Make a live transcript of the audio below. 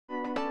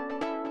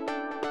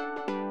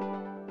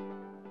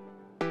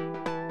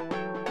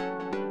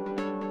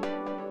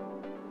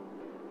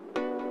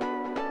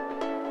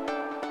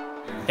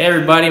Hey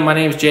everybody, my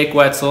name is Jake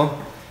Wetzel.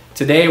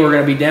 Today we're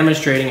going to be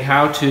demonstrating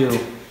how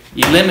to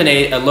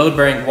eliminate a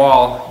load-bearing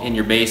wall in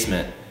your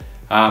basement.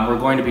 We're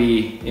going to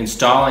be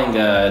installing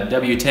a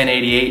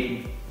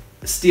W1088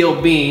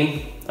 steel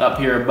beam up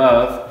here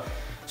above.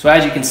 So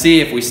as you can see,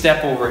 if we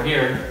step over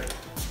here,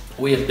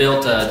 we have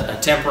built a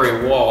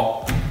temporary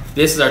wall.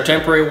 This is our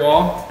temporary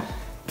wall.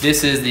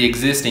 This is the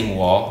existing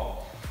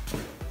wall.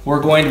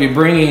 We're going to be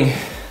bringing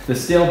the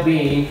steel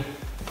beam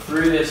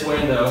through this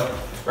window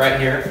right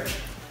here.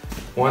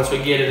 Once we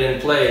get it in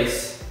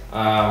place,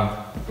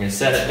 we're going to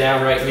set it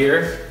down right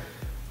here,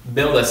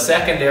 build a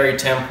secondary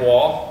temp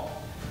wall,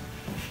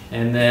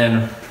 and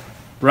then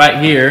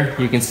right here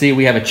you can see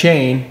we have a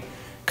chain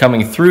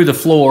coming through the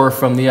floor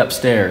from the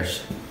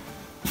upstairs.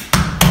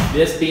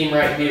 This beam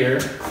right here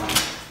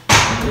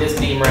and this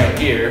beam right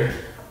here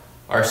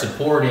are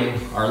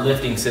supporting our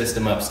lifting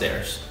system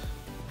upstairs.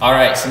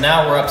 Alright, so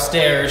now we're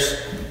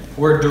upstairs.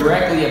 We're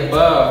directly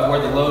above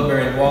where the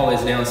load-bearing wall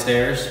is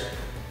downstairs.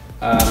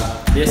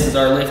 This is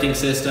our lifting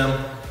system.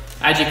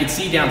 As you can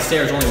see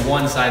downstairs, only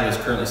one side is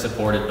currently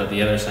supported, but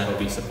the other side will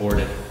be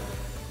supported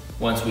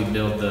once we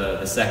build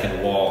the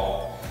second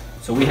wall.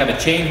 So we have a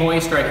chain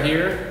hoist right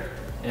here,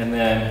 and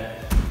then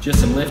just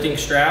some lifting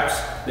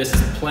straps. This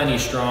is plenty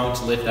strong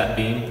to lift that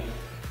beam.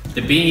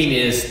 The beam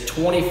is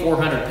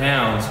 2,400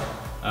 pounds,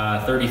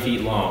 30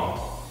 feet long,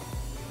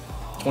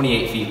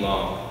 28 feet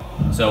long.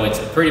 So it's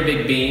a pretty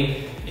big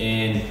beam,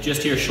 and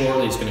just here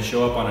shortly it's going to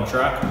show up on a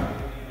truck,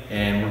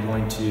 and we're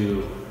going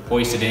to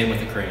hoist it in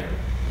with a crane.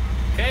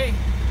 Okay,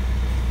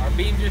 our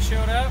beam just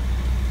showed up.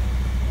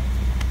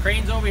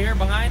 Crane's over here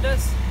behind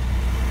us.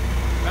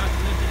 About to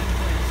lift it into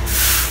place.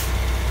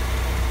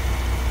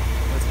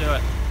 Let's do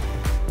it.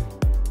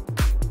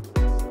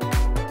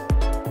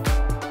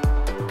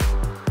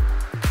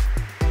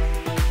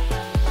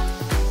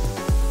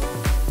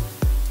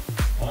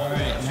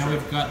 Alright, now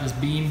we've got this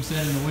beam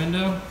set in the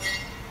window.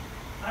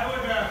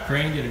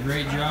 Crane did a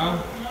great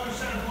job.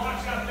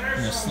 We're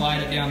going to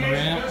slide it down the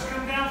ramp.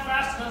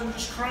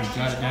 We've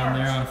got it down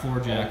there on a floor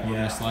jack. We're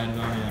going to slide it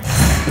on in.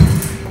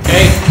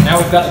 Okay, now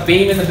we've got the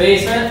beam in the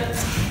basement.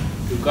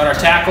 We've got our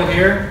tackle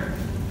here.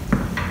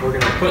 We're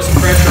going to put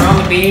some pressure on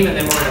the beam, and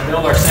then we're going to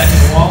build our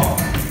second wall.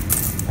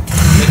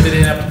 Lift it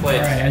in up to place.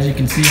 Alright, as you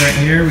can see right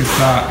here, we've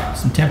got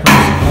some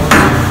temporary support on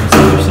the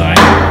other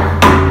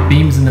side.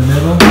 Beams in the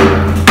middle.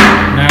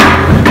 Now what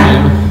we're going to do,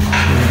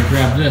 we're going to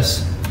grab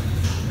this.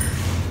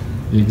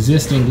 The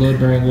existing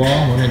load-bearing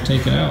wall, we're going to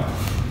take it out.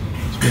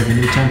 So we have a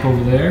new temp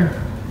over there.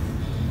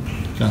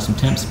 Got some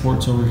temp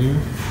supports over here.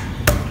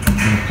 I'm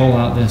going to pull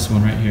out this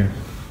one right here.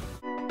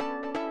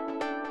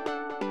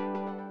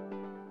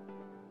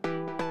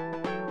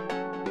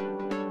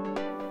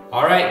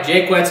 Alright,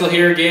 Jake Wetzel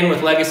here again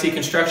with Legacy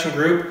Construction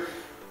Group.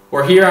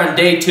 We're here on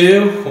day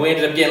 2. We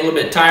ended up getting a little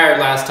bit tired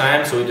last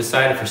time, so we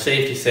decided for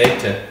safety's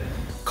sake to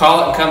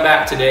call it and come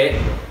back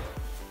today.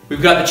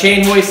 We've got the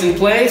chain hoist in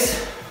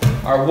place,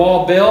 our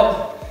wall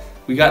built.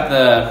 We got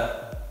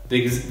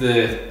the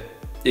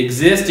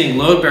existing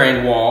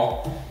load-bearing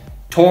wall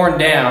torn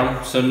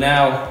down, so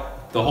now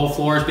the whole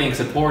floor is being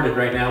supported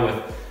right now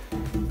with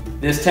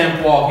this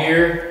temp wall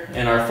here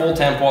and our full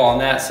temp wall on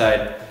that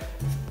side.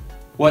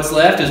 What's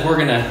left is we're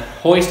gonna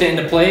hoist it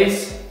into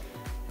place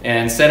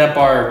and set up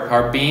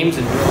our beams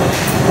and drill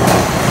it.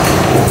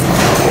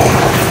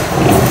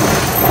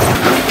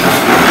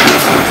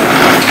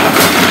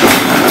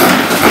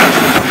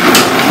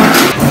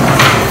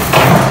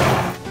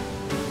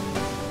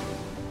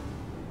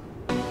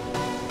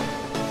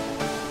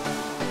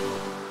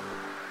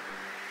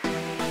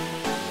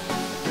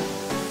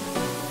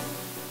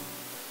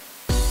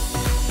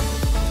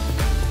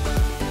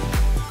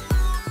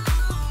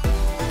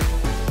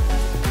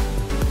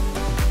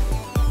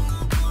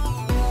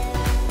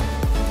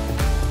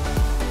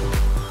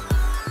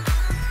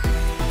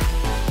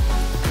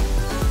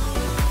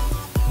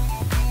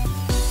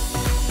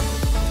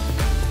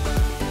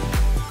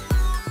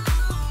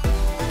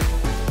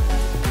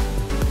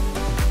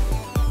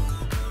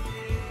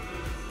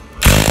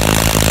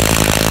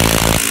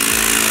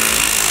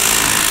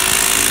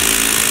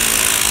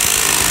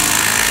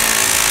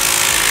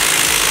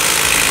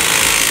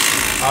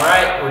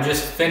 Alright, we're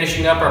just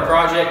finishing up our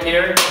project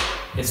here.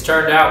 It's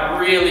turned out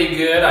really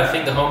good. I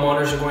think the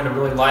homeowners are going to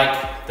really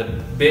like the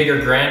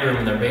bigger grand room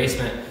in their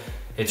basement.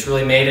 It's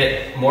really made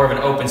it more of an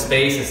open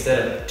space instead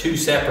of 2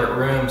 separate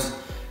rooms.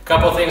 A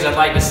couple of things I'd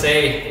like to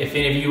say, if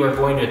any of you are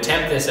going to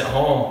attempt this at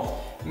home,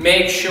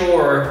 make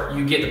sure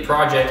you get the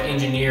project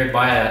engineered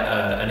by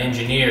an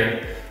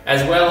engineer,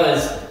 as well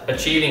as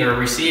achieving or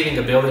receiving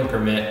a building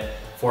permit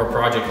for a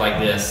project like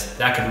this.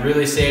 That could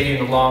really save you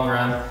in the long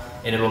run,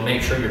 and it'll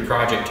make sure your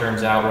project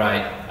turns out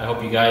right. I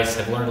hope you guys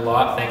have learned a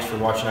lot. Thanks for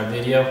watching our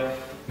video.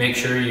 Make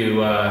sure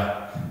you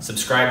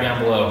subscribe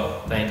down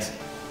below. Thanks.